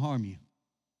things meant to harm you.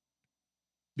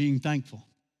 Being thankful.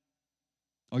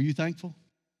 Are you thankful?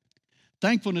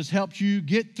 Thankfulness helps you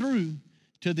get through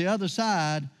to the other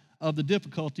side of the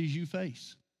difficulties you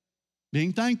face.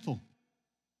 Being thankful.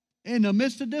 In the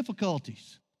midst of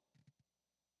difficulties.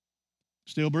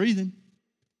 Still breathing.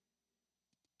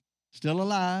 Still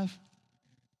alive.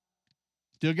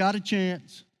 Still got a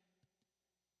chance.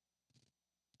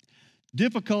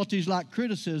 Difficulties like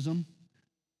criticism,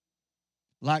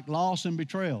 like loss and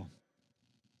betrayal.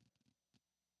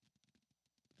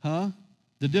 Huh?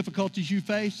 The difficulties you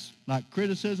face, like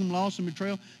criticism, loss, and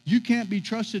betrayal. You can't be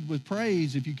trusted with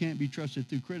praise if you can't be trusted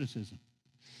through criticism.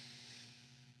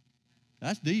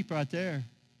 That's deep right there.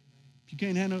 If you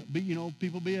can't handle,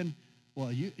 people being,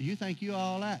 well, you think you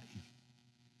all that.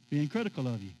 Being critical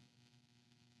of you.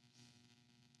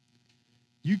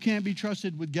 You can't be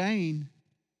trusted with gain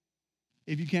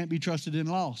if you can't be trusted in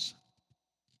loss.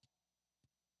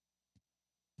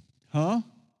 Huh?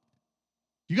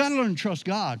 You got to learn to trust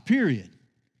God, period.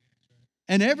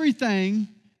 And everything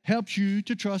helps you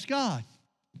to trust God.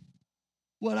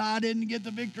 Well, I didn't get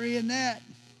the victory in that.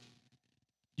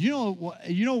 You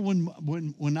know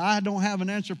when I don't have an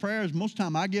answer to prayers, most of the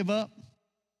time I give up.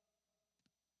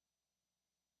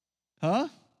 Huh?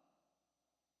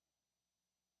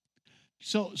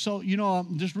 So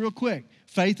just real quick,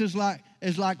 faith is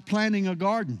like planting a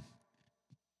garden.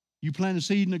 You plant a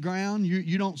seed in the ground,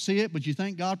 you don't see it, but you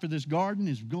thank God for this garden.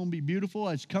 It's going to be beautiful.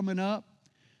 It's coming up.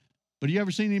 But you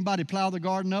ever seen anybody plow the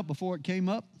garden up before it came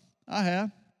up? I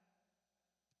have.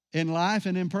 In life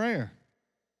and in prayer.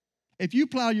 If you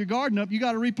plow your garden up, you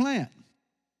got to replant.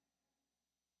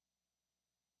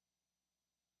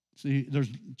 See, there's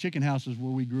chicken houses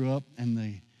where we grew up,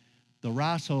 and the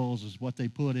rice hulls is what they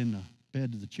put in the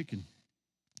bed of the chicken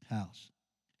house.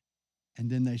 And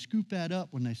then they scoop that up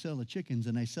when they sell the chickens,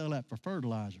 and they sell that for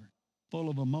fertilizer, full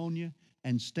of ammonia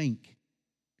and stink.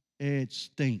 It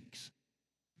stinks.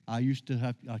 I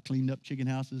cleaned up chicken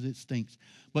houses, it stinks.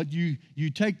 But you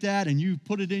take that and you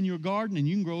put it in your garden, and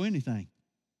you can grow anything.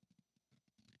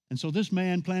 And so this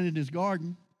man planted his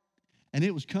garden, and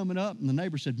it was coming up, and the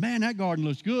neighbor said, man, that garden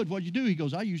looks good. What'd you do? He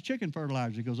goes, I use chicken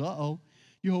fertilizer. He goes, uh-oh,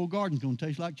 your whole garden's going to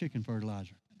taste like chicken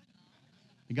fertilizer.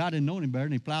 The guy didn't know any better,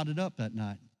 and he plowed it up that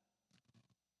night.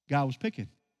 Guy was picking.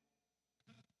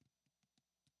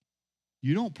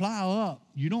 You don't plow up.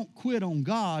 You don't quit on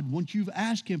God once you've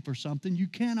asked Him for something. You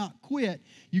cannot quit.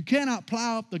 You cannot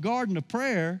plow up the garden of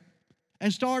prayer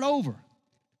and start over.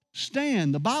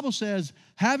 Stand. The Bible says,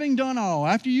 having done all,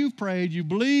 after you've prayed, you've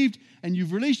believed, and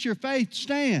you've released your faith,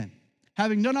 stand.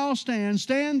 Having done all, stand.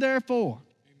 Stand therefore.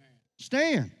 Amen.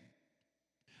 Stand.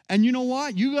 And you know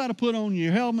what? You got to put on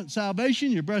your helmet of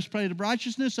salvation, your breastplate of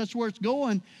righteousness. That's where it's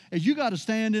going, is you got to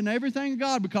stand in everything of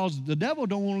God, because the devil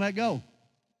don't want to let go.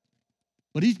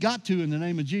 But he's got to in the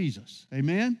name of Jesus.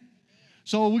 Amen?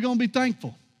 So we're going to be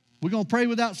thankful. We're going to pray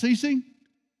without ceasing?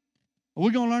 Are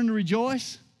we going to learn to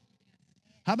rejoice?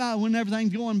 How about when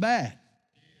everything's going bad?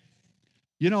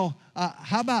 How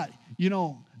about,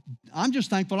 I'm just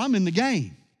thankful I'm in the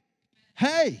game.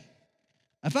 Hey,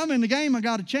 if I'm in the game, I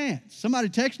got a chance. Somebody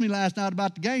texted me last night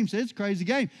about the game, said it's a crazy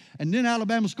game. And then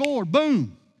Alabama scored,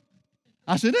 boom.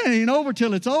 I said, it ain't over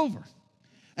till it's over.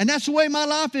 And that's the way my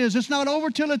life is. It's not over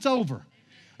till it's over.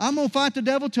 I'm going to fight the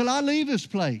devil till I leave this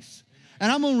place.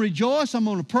 And I'm going to rejoice, I'm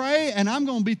going to pray, and I'm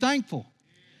going to be thankful.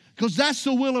 Because that's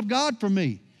the will of God for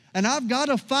me. And I've got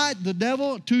to fight the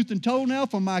devil tooth and toenail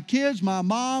for my kids, my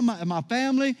mom, and my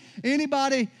family,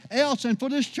 anybody else, and for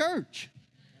this church.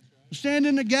 Stand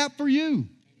in the gap for you.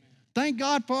 Thank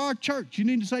God for our church. You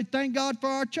need to say, thank God for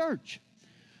our church.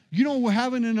 We're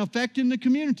having an effect in the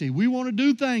community. We want to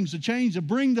do things to change, to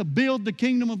build the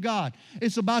kingdom of God.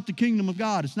 It's about the kingdom of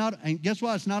God. And guess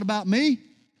what? It's not about me.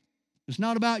 It's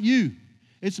not about you.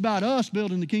 It's about us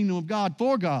building the kingdom of God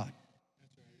for God.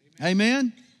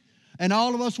 Amen? And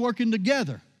all of us working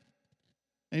together.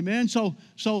 Amen? So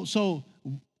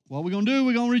what we're going to do,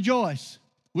 we're going to rejoice.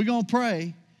 We're going to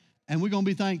pray, and we're going to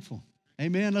be thankful.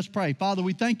 Amen? Let's pray. Father,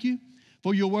 we thank you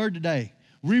for your word today.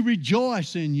 We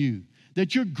rejoice in you,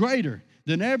 that you're greater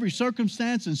than every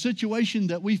circumstance and situation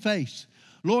that we face.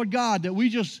 Lord God, that we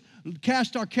just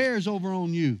cast our cares over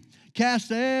on you.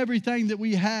 Cast everything that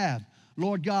we have,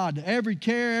 Lord God, every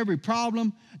care, every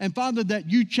problem. And Father, that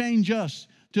you change us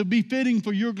to be fitting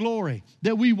for your glory,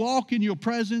 that we walk in your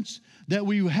presence, that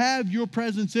we have your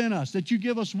presence in us, that you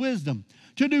give us wisdom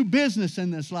to do business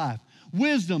in this life,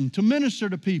 wisdom to minister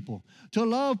to people, to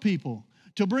love people,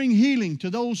 to bring healing to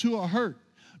those who are hurt.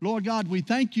 Lord God, we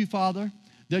thank you, Father,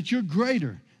 that you're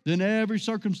greater than every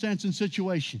circumstance and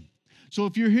situation. So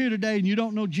if you're here today and you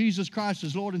don't know Jesus Christ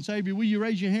as Lord and Savior, will you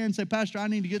raise your hand and say, Pastor, I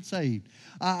need to get saved.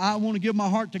 I want to give my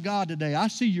heart to God today. I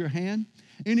see your hand.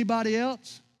 Anybody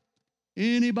else?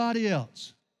 Anybody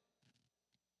else?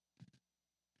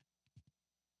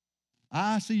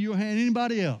 I see your hand.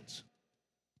 Anybody else?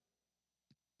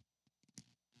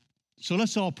 So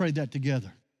let's all pray that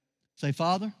together. Say,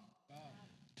 Father,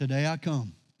 today I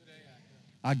come.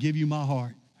 I give you my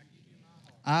heart.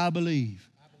 I believe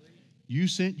you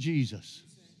sent Jesus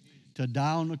to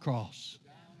die on the cross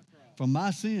for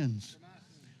my sins.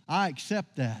 I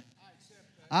accept that.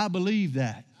 I believe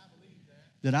that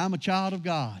I'm a child of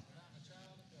God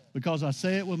because I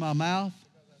say it with my mouth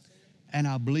and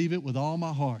I believe it with all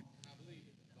my heart.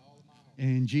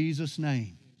 In Jesus'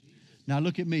 name. Now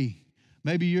look at me.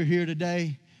 Maybe you're here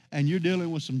today and you're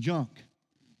dealing with some junk.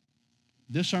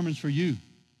 This sermon's for you.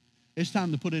 It's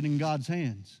time to put it in God's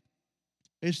hands.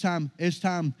 It's time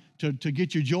to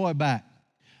get your joy back.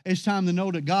 It's time to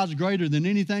know that God's greater than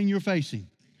anything you're facing.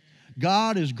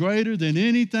 God is greater than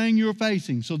anything you're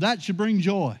facing. So that should bring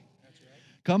joy.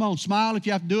 Come on, smile if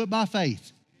you have to do it by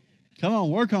faith. Come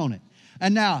on, work on it.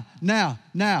 And now,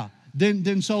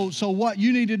 so what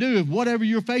you need to do, if whatever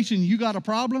you're facing, you got a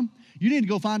problem, you need to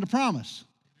go find a promise.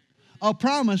 A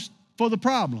promise for the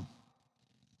problem.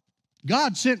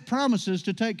 God sent promises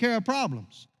to take care of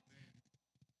problems.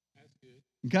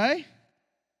 Okay?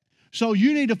 So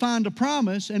you need to find a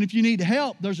promise, and if you need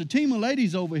help, there's a team of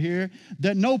ladies over here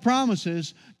that know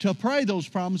promises to pray those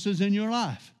promises in your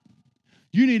life.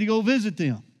 You need to go visit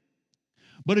them.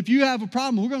 But if you have a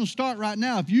problem, we're going to start right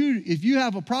now. If you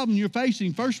have a problem you're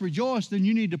facing, first rejoice, then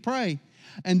you need to pray,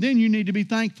 and then you need to be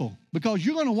thankful. Because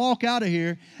you're going to walk out of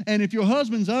here, and if your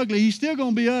husband's ugly, he's still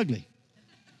going to be ugly.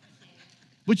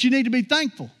 But you need to be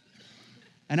thankful.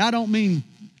 And I don't mean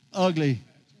ugly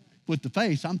with the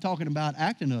face. I'm talking about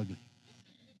acting ugly.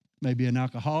 Maybe an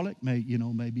alcoholic,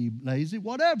 maybe lazy,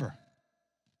 whatever.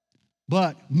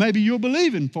 But maybe you're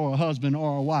believing for a husband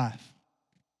or a wife.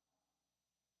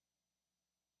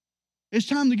 It's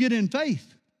time to get in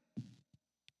faith.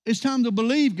 It's time to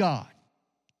believe God.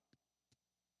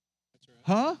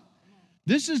 Huh?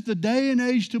 This is the day and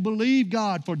age to believe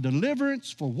God for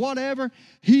deliverance, for whatever.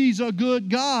 He's a good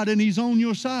God and He's on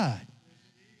your side.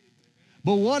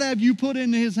 But what have you put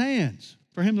into His hands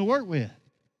for Him to work with?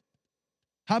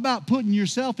 How about putting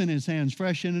yourself in His hands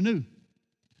fresh and anew?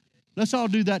 Let's all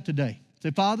do that today.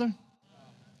 Say, Father,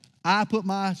 I put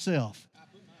myself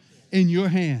in your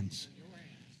hands.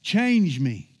 Change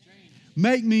me.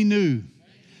 Make me new.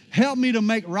 Help me to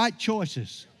make right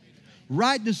choices,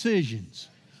 right decisions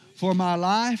for my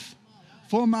life,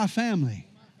 for my family,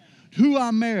 who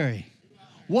I marry,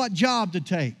 what job to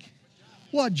take,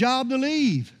 what job to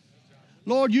leave.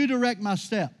 Lord, you direct my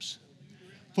steps.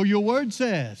 For your word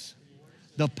says,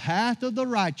 the path of the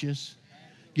righteous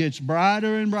gets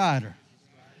brighter and brighter.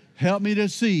 Help me to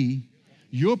see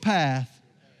your path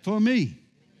for me.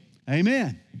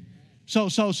 Amen. So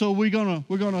we're gonna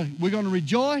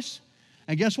rejoice.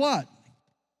 And guess what?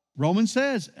 Romans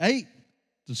says, 8,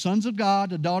 the sons of God,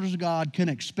 the daughters of God can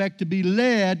expect to be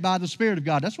led by the Spirit of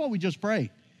God. That's what we just prayed.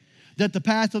 That the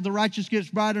path of the righteous gets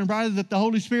brighter and brighter, that the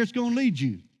Holy Spirit's going to lead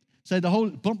you. Say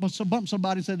bump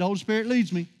somebody and say, the Holy Spirit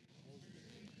leads me.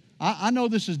 I know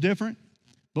this is different,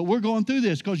 but we're going through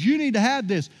this because you need to have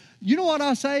this. You know what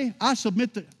I say? I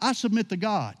submit to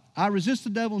God. I resist the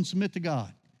devil and submit to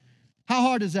God. How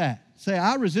hard is that? Say,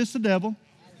 I resist the devil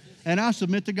and I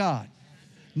submit to God.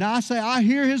 Now I say, I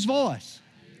hear his voice.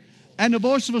 And the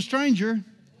voice of a stranger,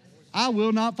 I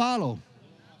will not follow.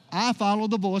 I follow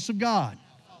the voice of God.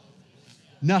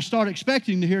 Now start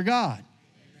expecting to hear God.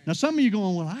 Now some of you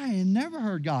going, well, I ain't never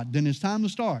heard God. Then it's time to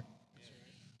start.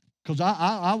 Because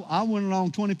I went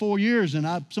along 24 years and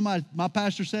my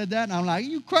pastor said that and I'm like,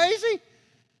 you crazy?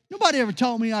 Nobody ever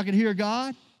told me I could hear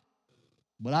God.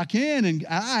 But I can, and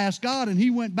I asked God, and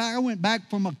I went back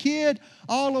from a kid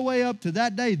all the way up to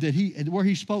that day where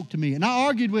he spoke to me. And I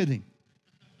argued with him.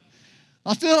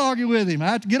 I still argue with him. I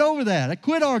have to get over that. I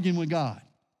quit arguing with God.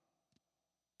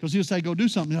 Because he'll say, go do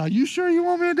something. Are you sure you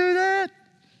want me to do that?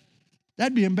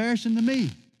 That'd be embarrassing to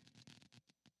me.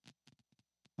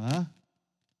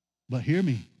 But hear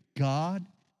me. God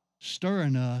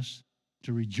stirring us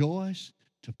to rejoice,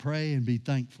 to pray, and be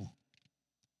thankful.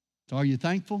 So are you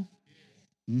thankful?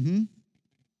 Mm-hmm.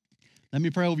 Let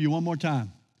me pray over you one more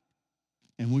time.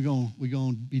 And we're going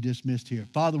to be dismissed here.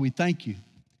 Father, we thank you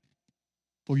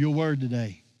for your word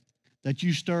today, that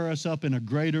you stir us up in a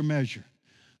greater measure.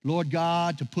 Lord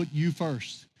God, to put you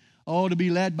first. Oh, to be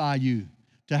led by you,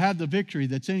 to have the victory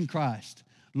that's in Christ.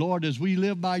 Lord, as we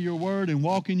live by your word and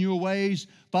walk in your ways,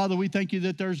 Father, we thank you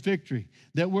that there's victory,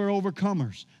 that we're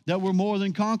overcomers, that we're more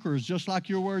than conquerors, just like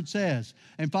your word says.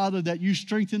 And Father, that you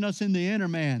strengthen us in the inner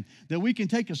man, that we can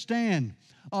take a stand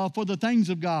for the things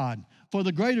of God, for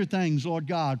the greater things, Lord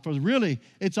God. For really,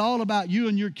 it's all about you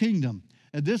and your kingdom.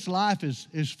 And this life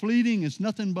is fleeting. It's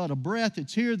nothing but a breath.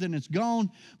 It's here, then it's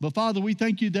gone. But Father, we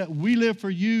thank you that we live for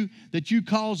you, that you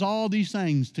cause all these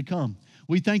things to come.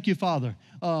 We thank you, Father,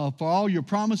 for all your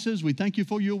promises. We thank you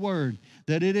for your word,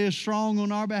 that it is strong on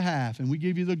our behalf, and we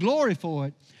give you the glory for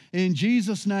it. In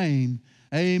Jesus' name,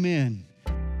 amen.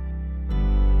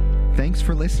 Thanks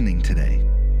for listening today.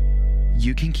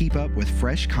 You can keep up with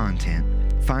fresh content,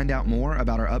 find out more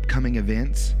about our upcoming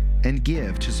events, and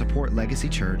give to support Legacy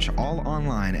Church all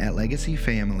online at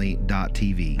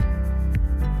legacyfamily.tv.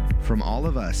 From all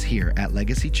of us here at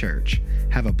Legacy Church,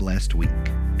 have a blessed week.